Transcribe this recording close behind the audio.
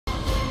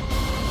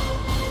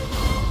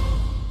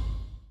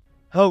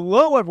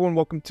Hello everyone,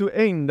 welcome to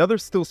another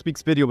Still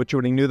Speaks video with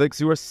Jordan Newlex.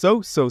 You are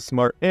so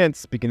smart, and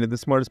speaking of the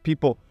smartest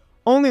people,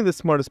 only the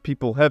smartest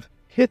people have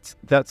hit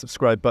that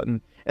subscribe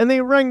button, and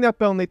they ring that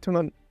bell and they turn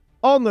on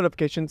all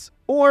notifications,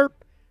 or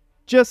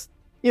just,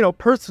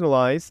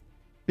 personalized,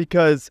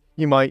 because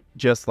you might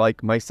just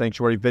like my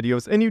Sanctuary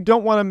videos, and you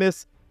don't want to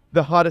miss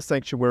the hottest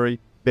Sanctuary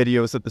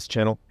videos that this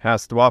channel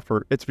has to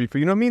offer. It's free for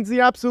you, it means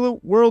the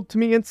absolute world to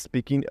me, and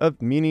speaking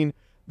of meaning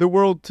the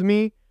world to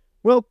me,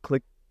 well,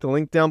 click the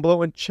link down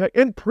below and check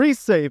and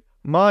pre-save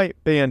my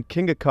band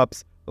King of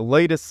Cups'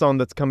 latest song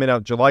that's coming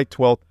out July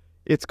 12th.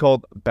 It's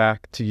called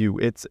Back to You.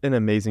 It's an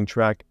amazing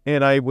track,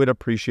 and I would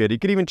appreciate it. You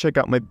could even check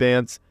out my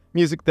band's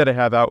music that I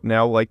have out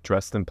now, like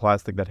Dressed in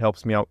Plastic. That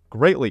helps me out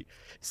greatly.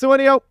 So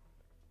anyhow,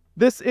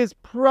 this is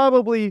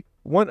probably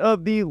one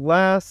of the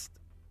last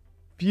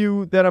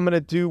few that I'm going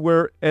to do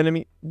where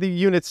the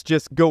units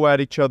just go at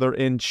each other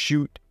and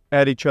shoot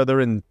at each other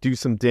and do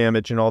some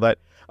damage and all that.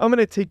 I'm going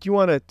to take you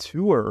on a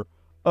tour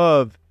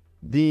of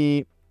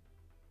the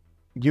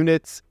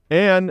units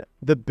and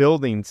the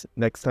buildings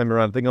next time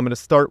around. I think I'm going to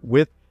start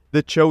with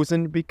the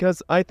Chosen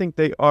because I think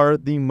they are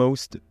the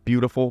most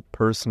beautiful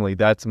personally.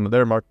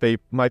 They're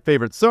my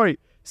favorite. Sorry,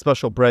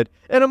 Special Bread.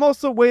 And I'm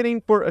also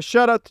waiting for a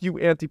shout out to you,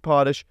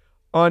 Antipotish,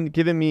 on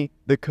giving me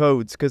the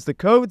codes, because the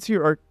codes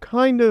here are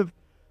kind of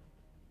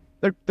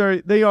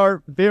they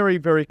are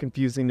very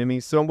confusing to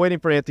me. So I'm waiting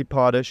for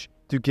Antipotish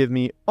to give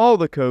me all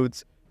the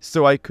codes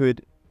so I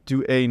could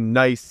do a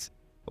nice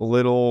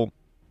little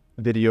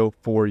video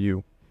for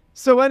you.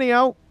 So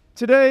anyhow,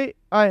 today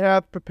I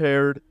have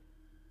prepared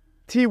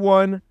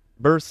T1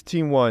 versus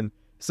T1.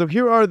 So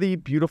here are the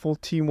beautiful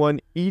T1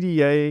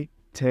 EDA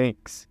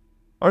tanks.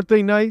 Aren't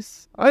they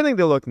nice? I think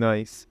they look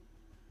nice.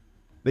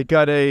 They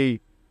got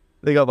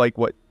like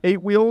what,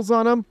 8 wheels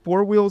on them?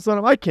 4 wheels on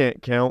them? I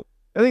can't count.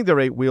 I think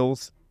they're 8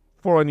 wheels,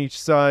 4 on each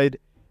side,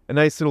 a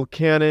nice little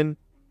cannon,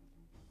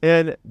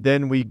 and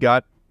then we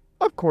got,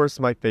 of course,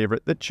 my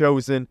favorite, the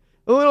Chosen.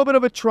 A little bit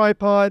of a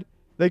tripod.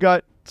 They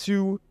got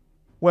 2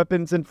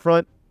 weapons in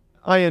front.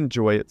 I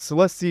enjoy it. So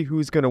let's see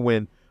who's going to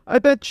win. I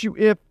bet you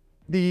if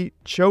the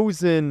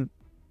Chosen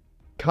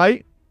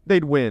kite,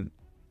 they'd win.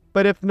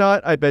 But if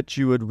not, I bet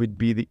you it would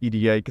be the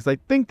EDA. Because I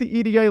think the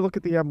EDA, look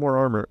at, they have more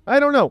armor. I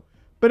don't know.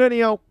 But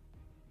anyhow,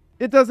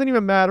 it doesn't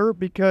even matter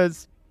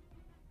because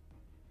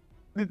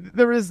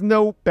there is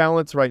no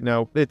balance right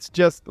now. It's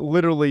just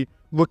literally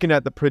looking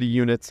at the pretty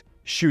units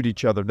shoot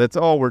each other. That's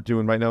all we're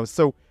doing right now.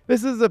 So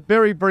this is a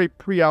very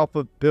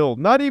pre-alpha build,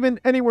 not even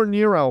anywhere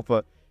near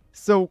alpha.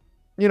 So,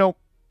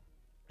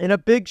 and a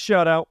big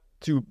shout out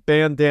to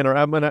Bandana.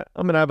 I'm gonna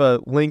have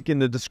a link in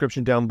the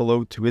description down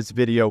below to his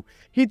video.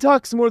 He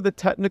talks more of the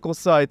technical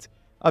sides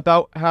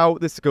about how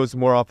this goes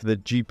more off of the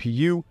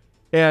GPU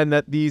and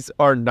that these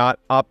are not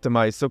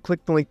optimized. So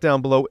click the link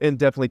down below and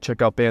definitely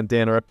check out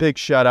Bandana. A big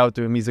shout out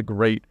to him. He's a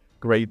great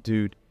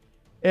dude.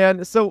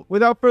 And so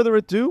without further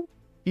ado,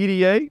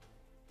 EDA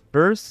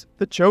versus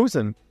the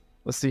Chosen.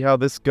 Let's see how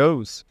this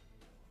goes.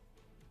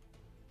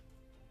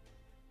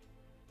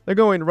 They're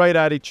going right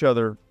at each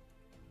other.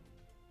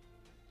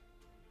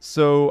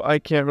 So I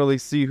can't really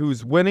see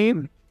who's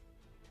winning.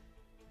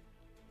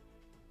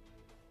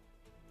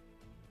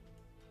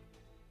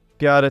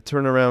 Gotta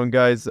turn around,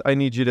 guys. I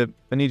need you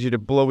to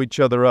blow each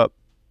other up,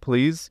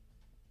 please.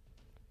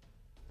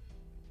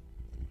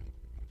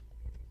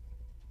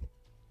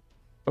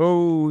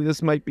 Oh,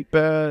 this might be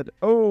bad.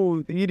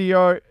 Oh, the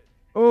EDR.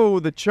 Oh,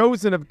 the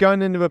Chosen have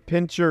gotten into a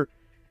pincher,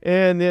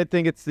 and I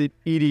think it's the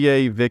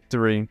EDA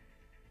victory.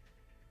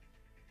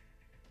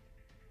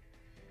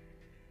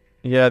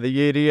 Yeah,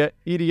 the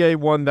EDA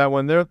won that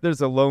one.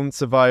 There's a lone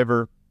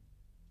survivor.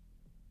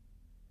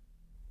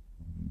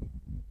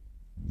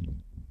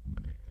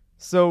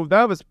 So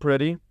that was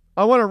pretty.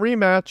 I want a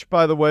rematch,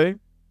 by the way.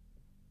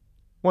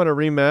 Want a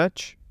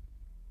rematch.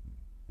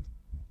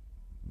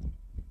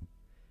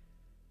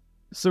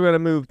 So we're going to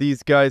move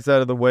these guys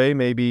out of the way,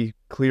 maybe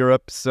clear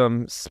up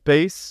some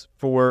space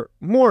for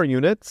more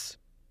units.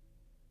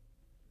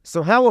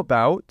 So how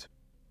about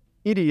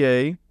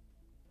EDA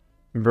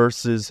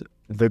versus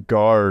the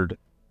Guard?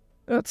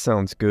 That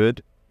sounds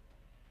good.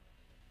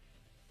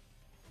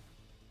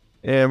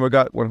 And we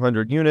got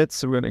 100 units,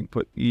 so we're going to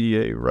put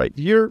EDA right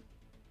here.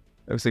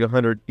 Looks like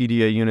 100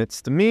 EDA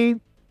units to me.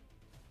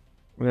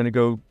 We're going to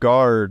go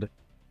Guard.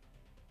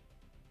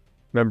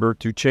 Remember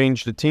to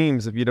change the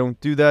teams. If you don't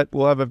do that,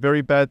 we'll have a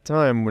very bad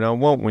time now,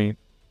 won't we?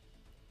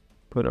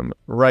 Put them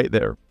right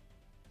there.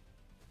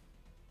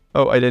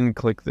 Oh, I didn't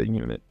click the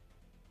unit.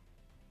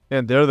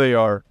 And there they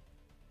are.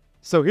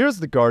 So here's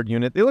the Guard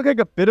unit. They look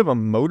like a bit of a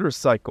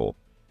motorcycle.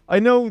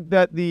 I know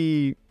that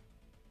the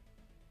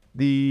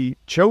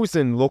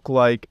Chosen look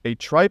like a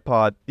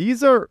tripod.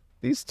 These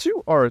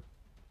two are...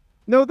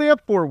 No, they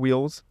have 4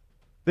 wheels.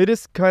 They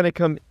just kind of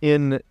come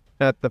in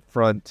at the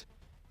front.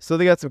 So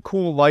they got some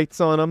cool lights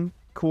on them.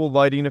 Cool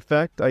lighting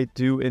effect. I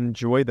do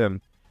enjoy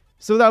them.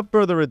 So without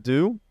further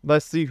ado,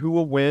 let's see who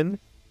will win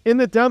in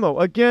the demo.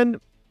 Again,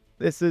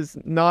 this is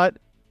no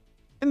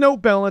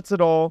balance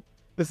at all.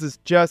 This is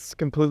just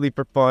completely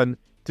for fun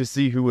to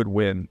see who would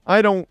win.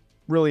 I don't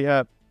really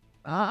have...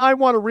 I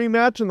want a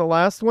rematch in the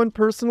last one,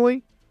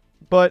 personally.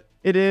 But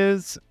it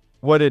is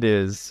what it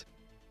is.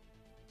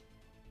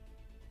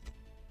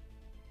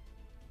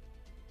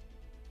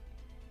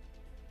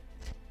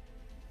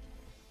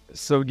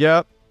 So,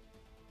 yeah.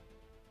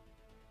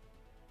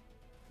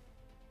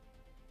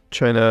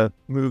 Trying to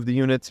move the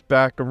units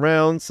back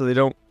around so they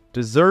don't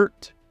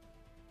desert.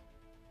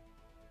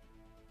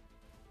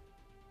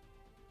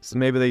 So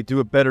maybe they do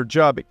a better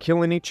job at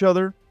killing each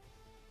other.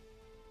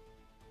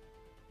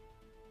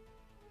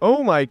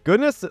 Oh my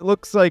goodness, it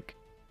looks like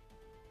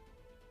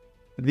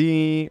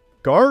the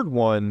guard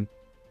won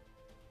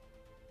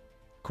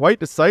quite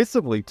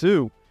decisively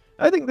too.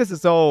 I think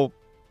this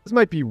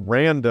might be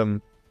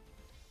random.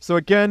 So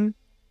again,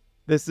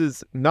 this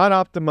is not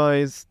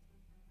optimized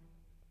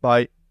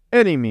by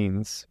any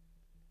means.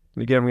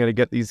 And again, I'm going to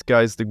get these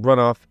guys to run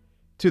off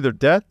to their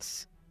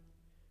deaths.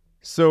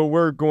 So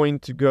we're going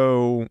to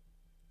go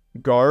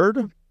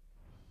guard.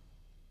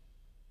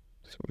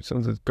 So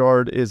since the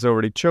guard is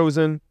already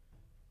chosen,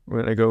 we're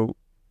going to go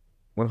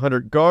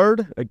 100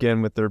 guard,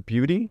 again with their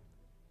beauty.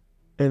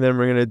 And then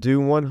we're going to do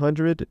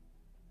 100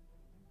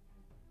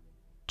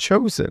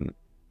 chosen.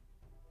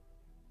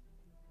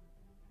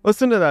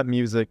 Listen to that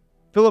music.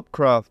 Philip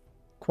Croft,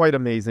 quite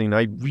amazing.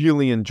 I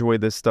really enjoy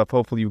this stuff.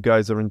 Hopefully you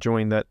guys are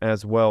enjoying that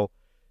as well.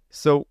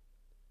 So,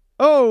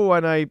 oh,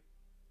 and I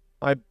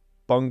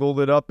bungled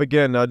it up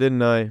again now,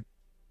 didn't I?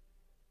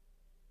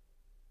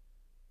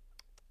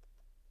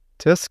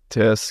 Tisk,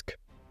 tisk.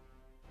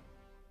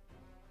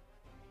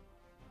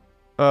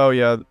 Oh,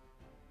 yeah.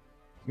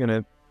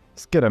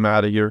 Let's get him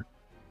out of here.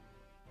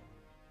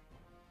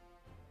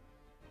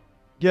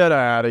 Get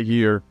out of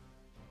here.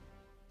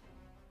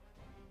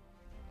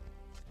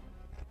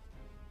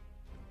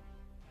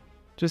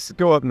 Just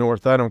go up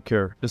north. I don't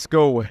care. Just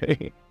go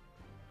away.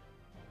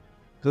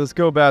 So let's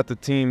go back to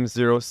Team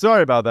 0.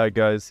 Sorry about that,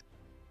 guys.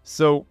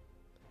 So,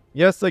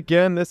 yes,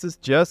 again, this is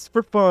just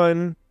for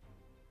fun.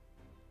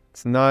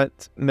 It's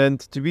not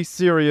meant to be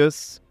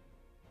serious.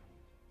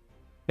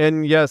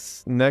 And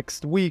yes,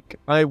 next week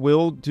I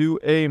will do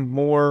a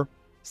more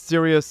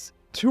serious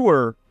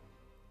tour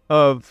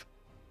of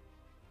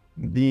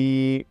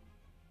the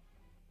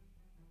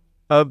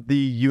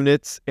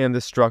units and the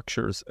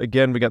structures.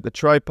 Again, we got the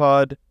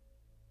tripod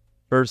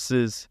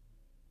versus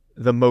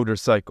the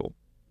motorcycle.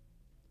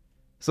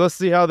 So let's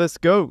see how this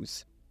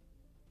goes.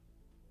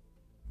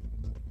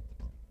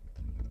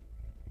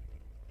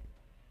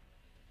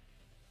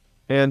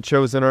 And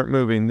Chosen aren't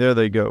moving. There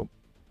they go.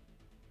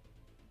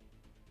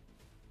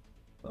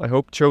 I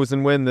hope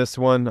Chosen win this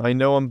one. I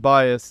know I'm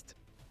biased,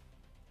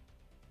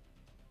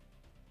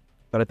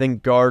 but I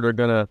think Guard are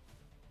gonna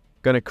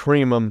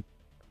cream them.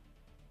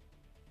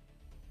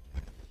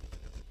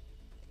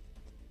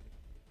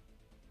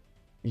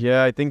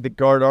 Yeah, I think the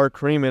Guard are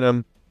creaming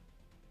them.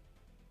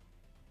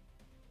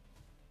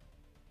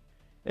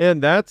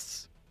 And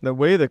that's the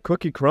way the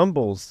cookie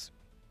crumbles.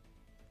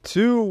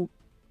 2-0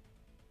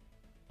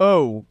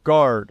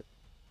 Guard.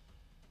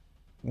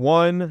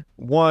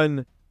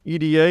 1-1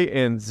 EDA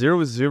and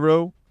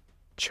 0-0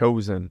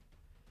 Chosen.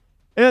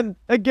 And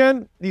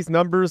again, these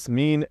numbers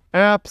mean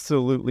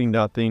absolutely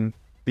nothing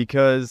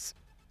because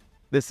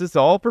this is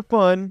all for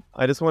fun.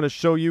 I just want to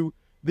show you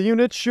the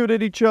units shoot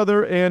at each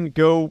other and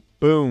go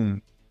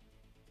boom.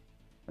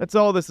 That's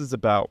all this is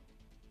about.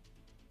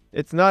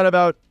 It's not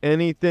about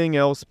anything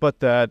else but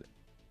that.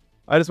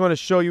 I just want to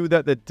show you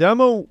that the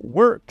demo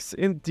works.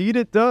 Indeed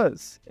it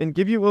does. And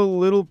give you a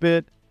little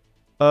bit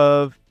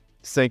of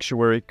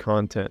Sanctuary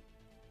content.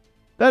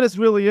 That is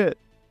really it.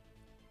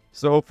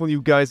 So hopefully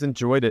you guys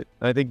enjoyed it.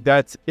 I think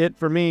that's it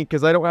for me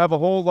because I don't have a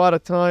whole lot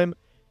of time.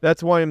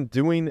 That's why I'm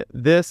doing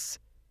this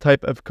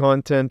type of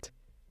content.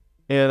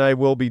 And I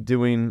will be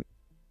doing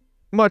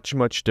much,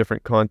 much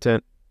different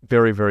content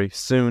very, very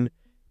soon.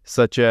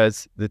 Such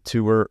as the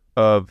tour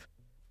of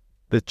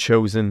the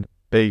Chosen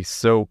base.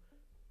 So,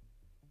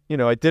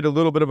 I did a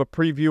little bit of a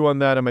preview on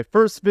that in my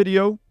first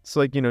video.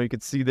 So, you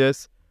could see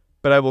this.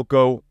 But I will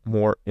go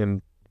more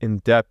in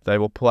depth. I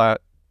will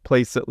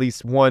place at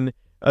least one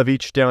of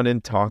each down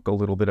and talk a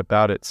little bit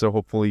about it. So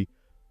hopefully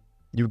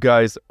you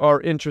guys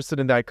are interested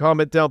in that.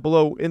 Comment down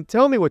below and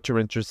tell me what you're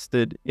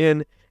interested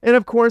in. And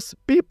of course,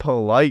 be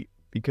polite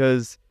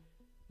because,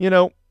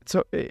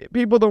 so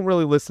people don't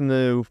really listen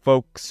to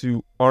folks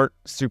who aren't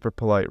super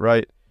polite,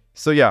 right?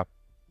 So yeah,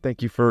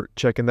 thank you for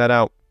checking that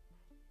out.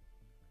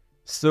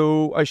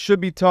 So I should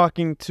be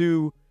talking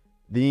to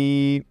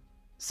the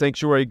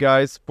Sanctuary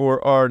guys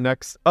for our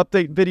next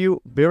update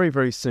video very,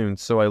 very soon.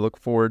 So I look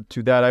forward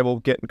to that. I will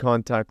get in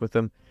contact with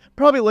them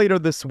probably later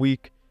this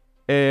week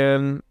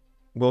and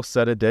we'll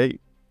set a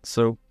date.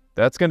 So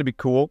that's going to be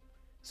cool.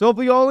 So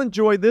hopefully you all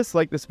enjoyed this.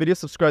 Like this video,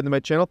 subscribe to my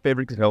channel.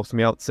 Favorite, because it helps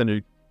me out. Send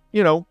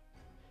your,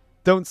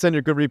 don't send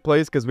your good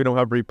replays because we don't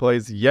have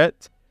replays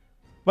yet.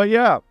 But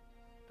yeah,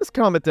 just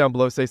comment down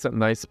below. Say something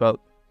nice about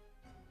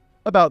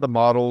the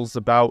models,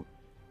 about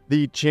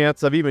the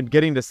chance of even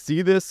getting to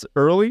see this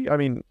early. I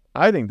mean,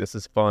 I think this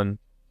is fun.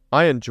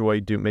 I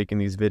enjoy making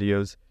these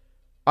videos.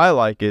 I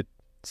like it,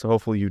 so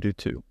hopefully you do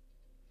too.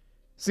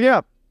 So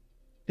yeah,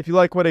 if you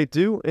like what I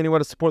do and you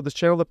want to support this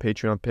channel, the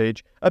Patreon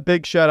page. A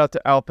big shout out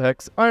to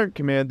Alpex, Iron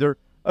Commander,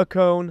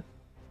 Akone,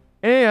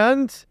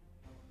 and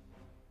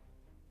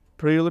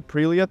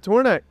Prelia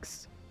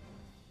Tornex.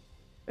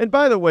 And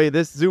by the way,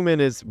 this zoom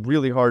in is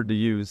really hard to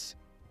use.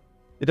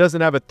 It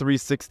doesn't have a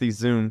 360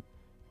 zoom.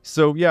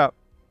 So yeah,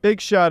 big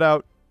shout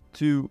out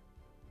to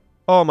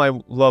all my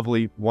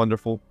lovely,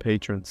 wonderful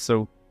patrons.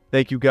 So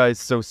thank you guys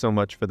so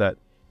much for that.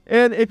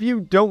 And if you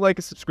don't like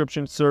a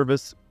subscription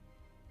service,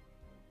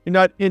 you're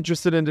not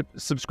interested in a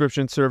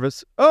subscription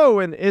service, oh,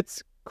 and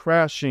it's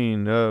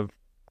crashing. Of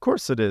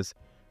course it is.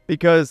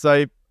 Because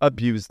I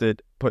abused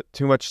it, put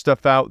too much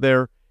stuff out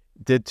there,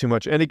 did too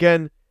much. And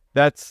again,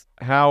 that's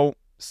how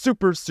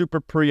super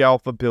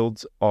pre-alpha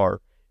builds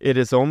are. It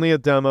is only a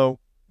demo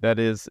that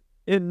is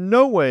in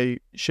no way,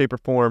 shape, or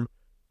form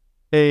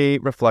a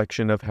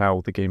reflection of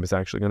how the game is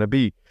actually going to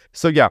be.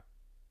 So yeah,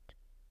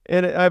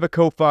 and I have a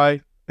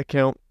Ko-Fi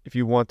account if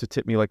you want to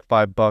tip me like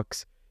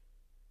 $5.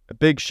 A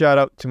big shout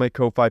out to my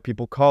Ko-Fi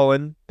people.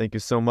 Colin, thank you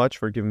so much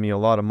for giving me a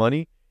lot of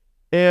money.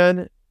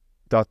 And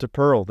Dr.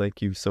 Pearl, thank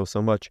you so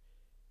much.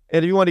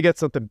 And if you want to get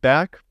something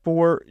back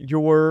for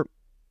your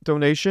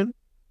donation,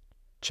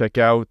 check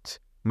out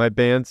my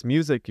band's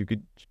music. You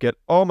could get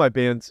all my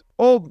bands,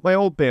 my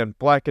old band,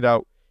 Black It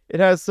Out. It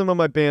has some of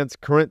my band's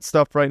current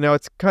stuff right now.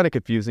 It's kind of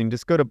confusing.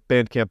 Just go to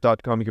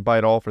bandcamp.com. You can buy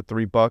it all for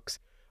 $3.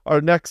 Our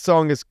next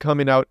song is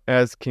coming out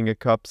as King of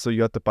Cups, so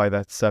you have to buy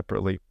that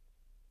separately.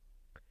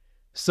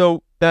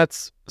 So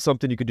that's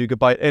something you could do. You could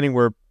buy it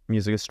anywhere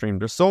music is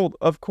streamed or sold,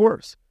 of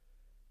course.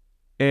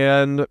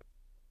 And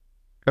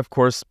of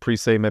course,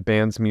 pre-save my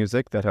band's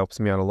music. That helps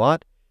me out a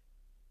lot.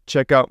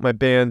 Check out my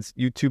band's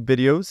YouTube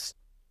videos.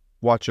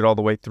 Watch it all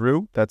the way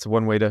through. That's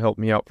one way to help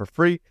me out for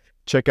free.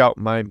 Check out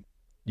my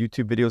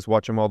YouTube videos.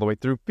 Watch them all the way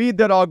through. Feed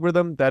that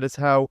algorithm. That is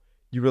how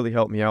you really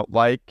help me out.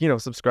 Like,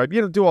 subscribe.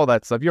 Do all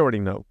that stuff. You already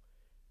know.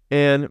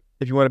 And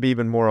if you want to be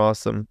even more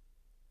awesome,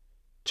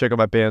 check out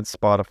my band's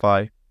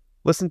Spotify.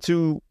 Listen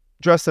to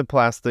Dress in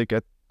Plastic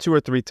at 2 or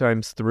 3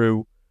 times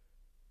through.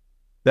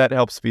 That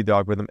helps feed the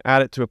algorithm.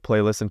 Add it to a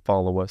playlist and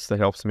follow us. That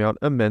helps me out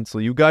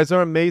immensely. You guys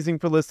are amazing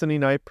for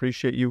listening. I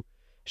appreciate you.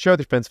 Share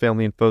with your friends,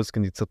 family, and foes.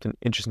 Can need something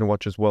interesting to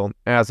watch as well.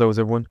 As always,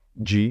 everyone,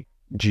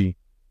 GG.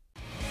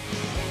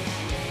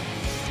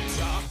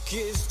 Talk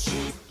is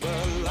cheap,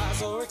 but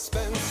lies are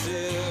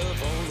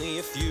expensive. Only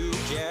if you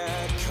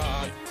get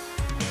caught.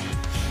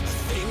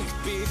 Think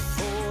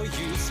before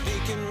you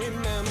speak and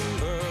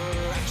remember.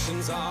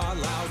 Actions are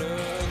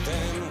louder